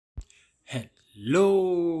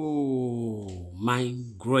Hello, my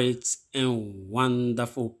great and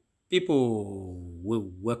wonderful people. We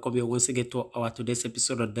welcome you once again to our today's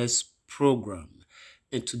episode of this program.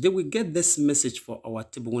 And today we get this message for our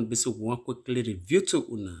table when we want quickly review to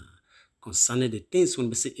Una concerning the things when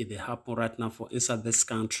we say it they happen right now for inside this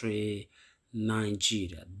country,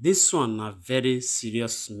 Nigeria. This one a very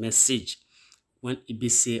serious message when it be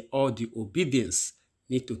say all the obedience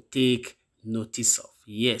need to take notice of.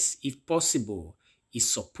 Yes, if possible, it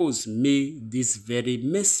suppose may this very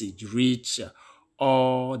message reach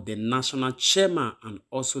all the national chairman and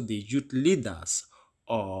also the youth leaders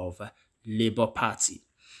of Labour Party.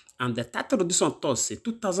 And the title of this one thought say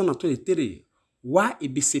 2023, why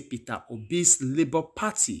it be say Peter Obi's Labour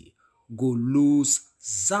Party go lose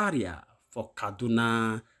Zaria for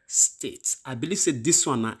Kaduna State. I believe say this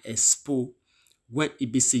one na expo when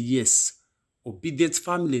it be say yes, obedient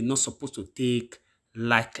family not supposed to take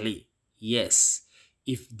lightly. Yes,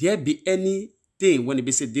 if there be anything when it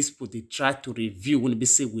be say this people they try to review, when it be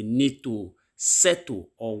say we need to settle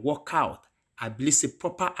or work out, I believe say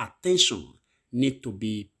proper attention need to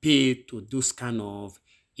be paid to those kind of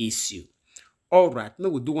issue. All right, may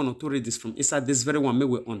we do one or two read this from inside this very one, may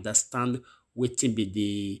we understand wetin be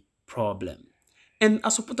the problem. And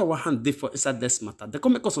as we put our hand there for inside this matter, they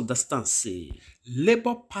come make us understand, say,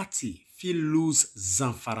 Labour Party fit lose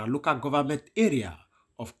Zamfara local government area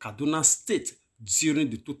of Kaduna State during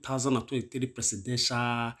the 2023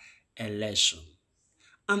 presidential election.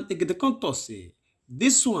 And again, they come talk say,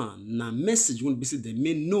 this one na message when be say they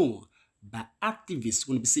may know by activists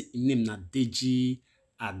when be say in name na Deji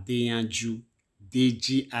Adeyanju.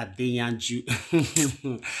 Deji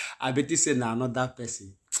Adeyanju. I bet you say na another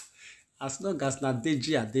person. As long as na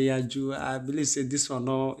Deji Adeyanju, I believe say this one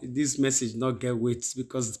no, this message not get weight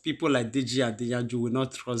because people like Deji Adeyanju will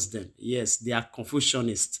not trust them. Yes, they are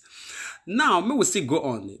Confucianists. Now, may we still go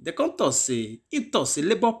on. The contour say, it talk say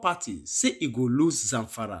Labour Party say it go lose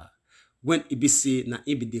Zamfara when it be say na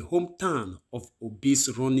it be the hometown of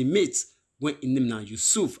Obi's running mate when in name na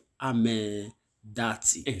Yusuf Ahmed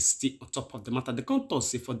Dati. And still on top of the matter, the contour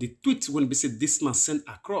say for the tweet when be say this man sent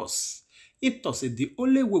across. It was the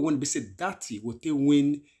only way when we say Dati will take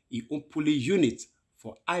win a own polling unit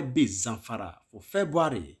for IB Zamfara for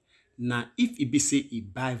February. Now, if it be say he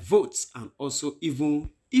buy votes and also even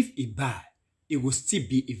if he buy, it will still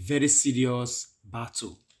be a very serious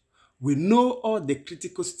battle. We know all the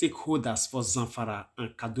critical stakeholders for Zamfara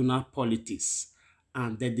and Kaduna politics,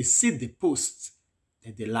 and then they see the post,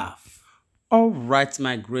 then they laugh. All right,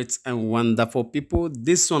 my great and wonderful people,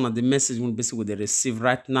 this one of the message we basically receive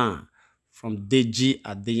right now from Deji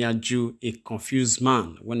Adeyanju, a confused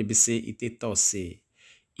man, when he be say it say,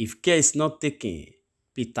 if care is not taken,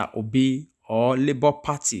 Peter Obi or Labour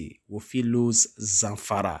Party will feel lose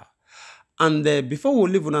Zamfara. And before we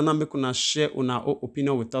leave, una make una share una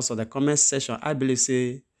opinion with us on the comment section. I believe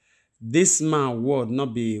say this man word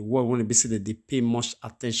not be word when be say that they pay much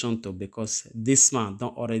attention to because this man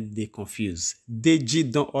don't already they confused. Deji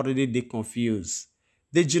don't already they confused.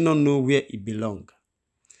 Deji not know where he belong.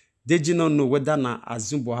 Deji not know whether na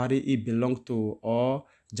Azum Buhari he belong to or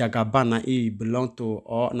Jagabana he belong to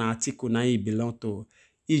or na Atiku na he belong to.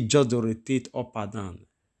 He just rotate up and down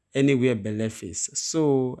anywhere belle face.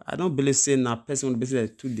 So I don't believe say na person be say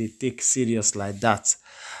that they take serious like that.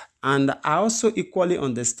 And I also equally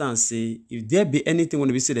understand say if there be anything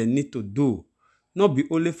when we say they need to do, not be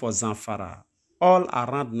only for Zamfara, all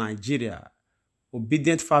around Nigeria,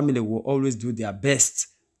 obedient family will always do their best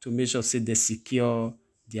to make sure say they secure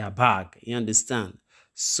their bag. You understand?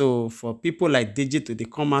 So for people like Deji to the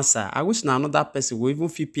come outside, I wish now another person will even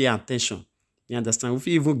feel pay attention. You understand? If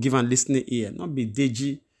you even give and listening ear, not be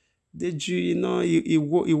Deji. Deji, you know, he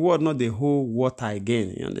word not the whole water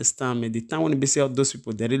again. You understand me? The time when we say all those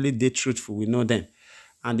people, they really they truthful, we know them.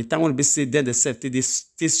 And the time when we say then they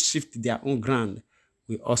still shift their own ground,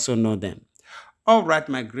 we also know them. All right,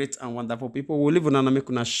 my great and wonderful people, we'll leave una make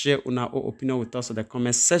una share una opinion with us in the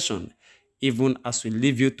comment section. Even as we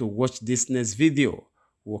leave you to watch this next video,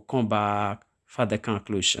 we'll come back for the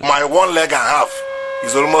conclusion. My one leg and a half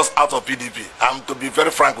is almost out of PDP. I'm to be very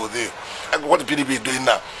frank with you. What the PDP is doing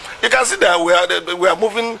now. You can see that we are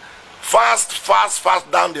moving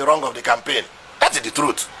fast down the rung of the campaign. That is the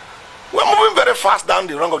truth. We're moving very fast down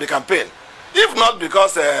the rung of the campaign. If not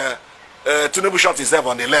because Tinubu shot himself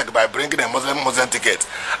on the leg by bringing a Muslim ticket,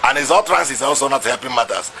 and his utterance is also not helping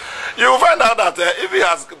matters. You will find out that if he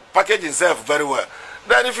has packaged himself very well,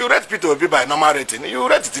 then if you rate Peter Obi by normal rating, you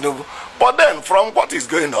rate Tinubu. But then, from what is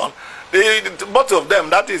going on, both of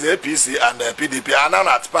them, that is APC and PDP, are now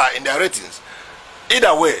at par in their ratings.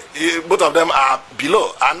 Either way, both of them are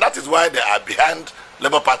below, and that is why they are behind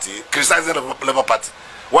Labour Party, criticizing Labour Party,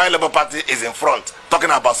 while Labour Party is in front, talking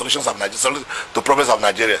about solutions of Nigeria, to problems of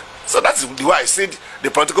Nigeria. So that's the way I see the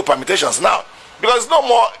political permutations now, because it's no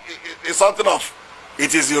more it's something of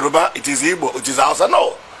it is Yoruba, it is Igbo, it is Hausa.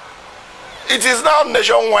 No, it is now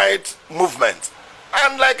nationwide movement,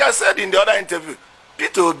 and like I said in the other interview,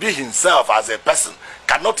 Peter Obi himself as a person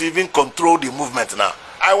cannot even control the movement now.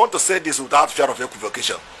 I want to say this without fear of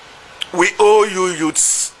equivocation. We owe you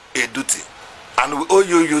youths a duty, and we owe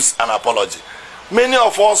you youths an apology. Many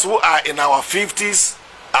of us who are in our 50s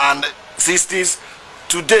and 60s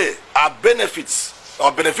today are benefits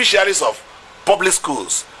or beneficiaries of public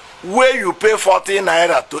schools, where you pay 40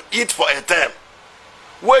 naira to eat for a term,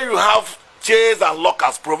 where you have chairs and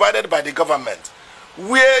lockers provided by the government,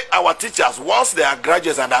 where our teachers, once they are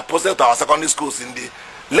graduates and are posted to our secondary schools in the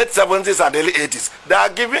late 70s and early 80s, they are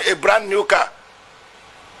giving a brand new car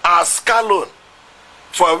as car loan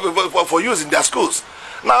for use in their schools.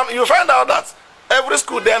 Now you find out that every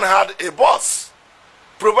school then had a bus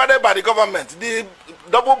provided by the government. The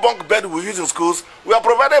double bunk bed we use in schools were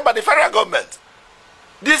provided by the federal government.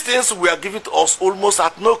 These things were given to us almost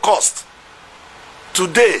at no cost.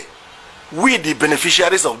 Today, we, the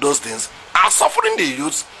beneficiaries of those things, are suffering the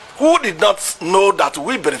youths who did not know that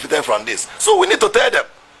we benefited from this. So we need to tell them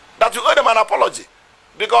that we owe them an apology,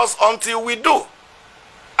 because until we do,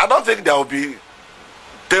 I don't think there will be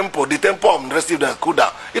the tempo of receiving them cool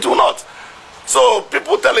down. It will not. So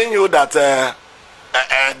people telling you that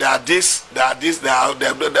they are this, they are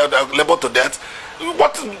labor to death.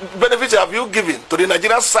 What benefits have you given to the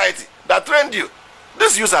Nigerian society that trained you?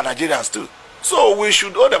 These youths are Nigerians too. So we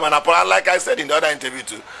should owe them an apology. Like I said in the other interview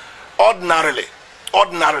too, ordinarily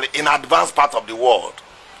in advanced part of the world,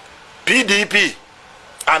 PDP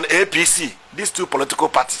and APC, these two political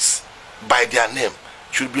parties, by their name,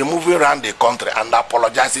 should be moving around the country and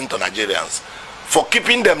apologizing to Nigerians for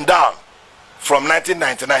keeping them down from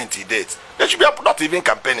 1999 to date. They should be not even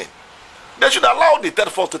campaigning. They should allow the third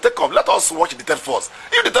force to take off. Let us watch the third force.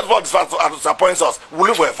 If the third force disappoints us, we'll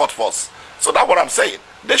look for a fourth force. So that's what I'm saying.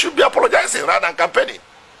 They should be apologizing rather than campaigning.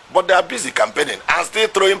 But they are busy campaigning and still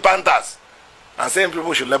throwing panthers and saying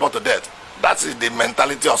people should labor to death. That is the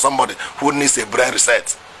mentality of somebody who needs a brain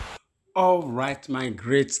reset. All right, my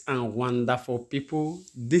great and wonderful people.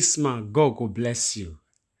 This man, God will bless you.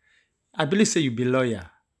 I believe say you be lawyer.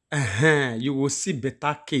 You will see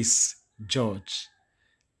better case, judge.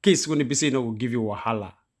 Case when be say you know will give you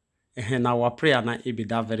wahala. Now our prayer now it be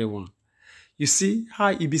that very one. You see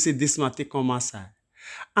how he be say this man take come outside.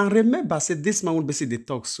 And remember, say this man will be say the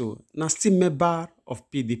talk so. Now still member of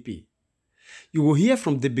PDP. You will hear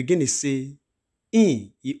from the beginning say,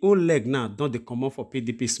 he own leg now don't they come out for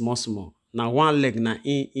PDP small. Now one leg now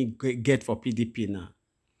in get for PDP now.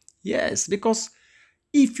 Yes, because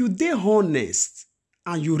if you dey honest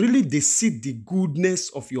and you really dey see the goodness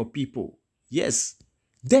of your people, yes,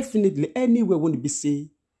 definitely anywhere when it be say,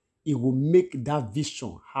 it will make that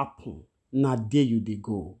vision happen. Now there you dey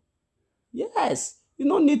go. Yes, you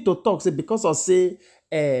don't need to talk say because of say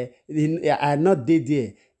I not dey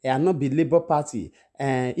there, I not be Labour Party,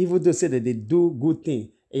 even though say that they do good thing,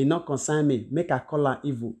 e not concern me, make I call am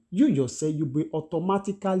evil. You yourself, you be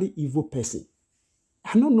automatically evil person.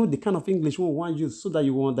 I don't know the kind of English we want use so that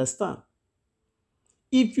you will understand.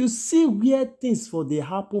 If you see weird things for they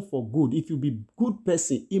happen for good, if you be good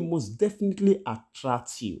person, it must definitely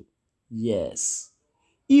attract you. Yes.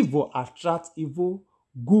 Evil attract evil,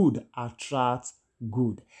 good attract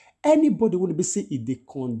good. Anybody want to be say if they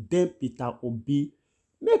condemn Peter Obi,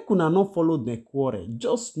 make una not follow the quarrel.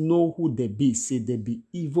 Just know who they be. Say they be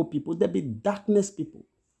evil people, they be darkness people.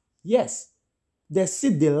 Yes. They see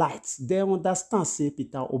the light. They understand, say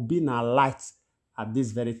Peter Obi na light at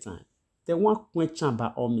this very time. They want quench am by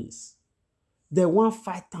all means. They want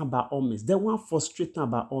fight am by all means. They want frustrate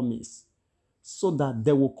am by all means. So that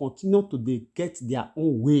they will continue to get their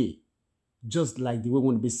own way. Just like the way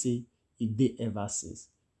when we say it did ever since.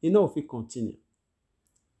 You know if we continue.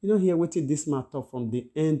 You know here waiting this matter from the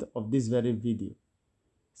end of this very video.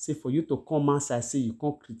 Say for you to come outside, say you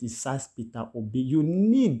can't criticize Peter Obi. You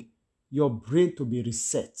need your brain to be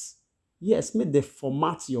reset. Yes, make they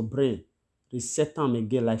format your brain. Reset them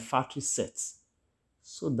again like factory sets.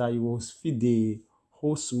 So that you will feed the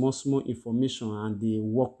whole small information and they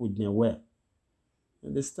work with them well. You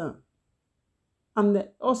understand? And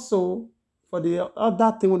also, for the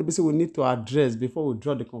other thing we need to address before we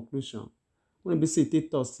draw the conclusion, when we say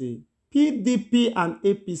PDP and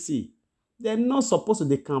APC, they're not supposed to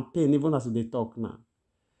the campaign even as they talk now.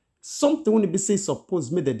 Something when they say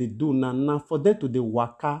suppose me that they do now for them to the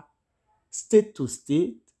waka state to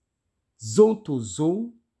state, zone to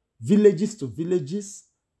zone, villages to villages,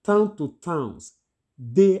 town to towns.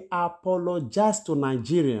 They apologize to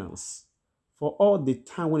Nigerians for all the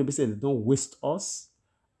time when they say they don't waste us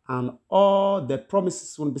and all the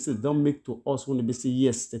promises when they say they don't make to us when they say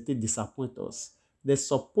yes, they disappoint us. They're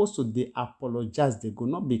supposed to they apologize. They go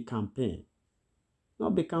not be campaign.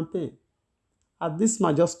 Not be campaign. At this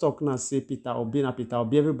man just talk now, say Peter Obi, na Peter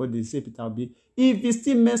Obi, everybody say Peter Obi. If he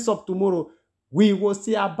still mess up tomorrow, we will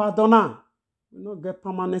still abandon him. We not get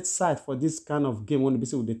permanent site for this kind of game when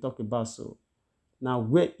they talk about so. Now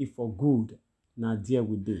where if for good, now there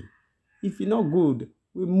we dey. If you not good,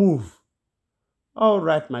 we move. All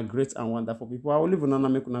right, my great and wonderful people. I will leave una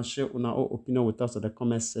make una share una own opinion with us in the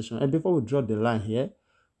comment section. And before we draw the line here,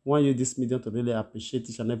 I want you this medium to really appreciate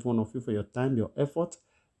each and every one of you for your time, your effort.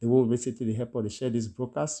 The one who basically help us to share this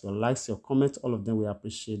broadcast, your likes, your comments, all of them, we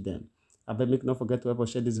appreciate them. I beg make not forget to help us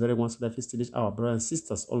share this very one so that we still reach our brothers and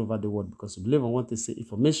sisters all over the world because we believe and want to say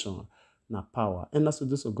information, not power. And as we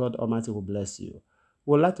do so, God Almighty will bless you.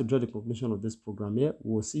 We would like to draw the conclusion of this program here.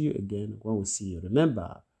 We will see you again when we see you.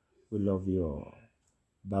 Remember, we love you all.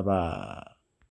 Bye-bye.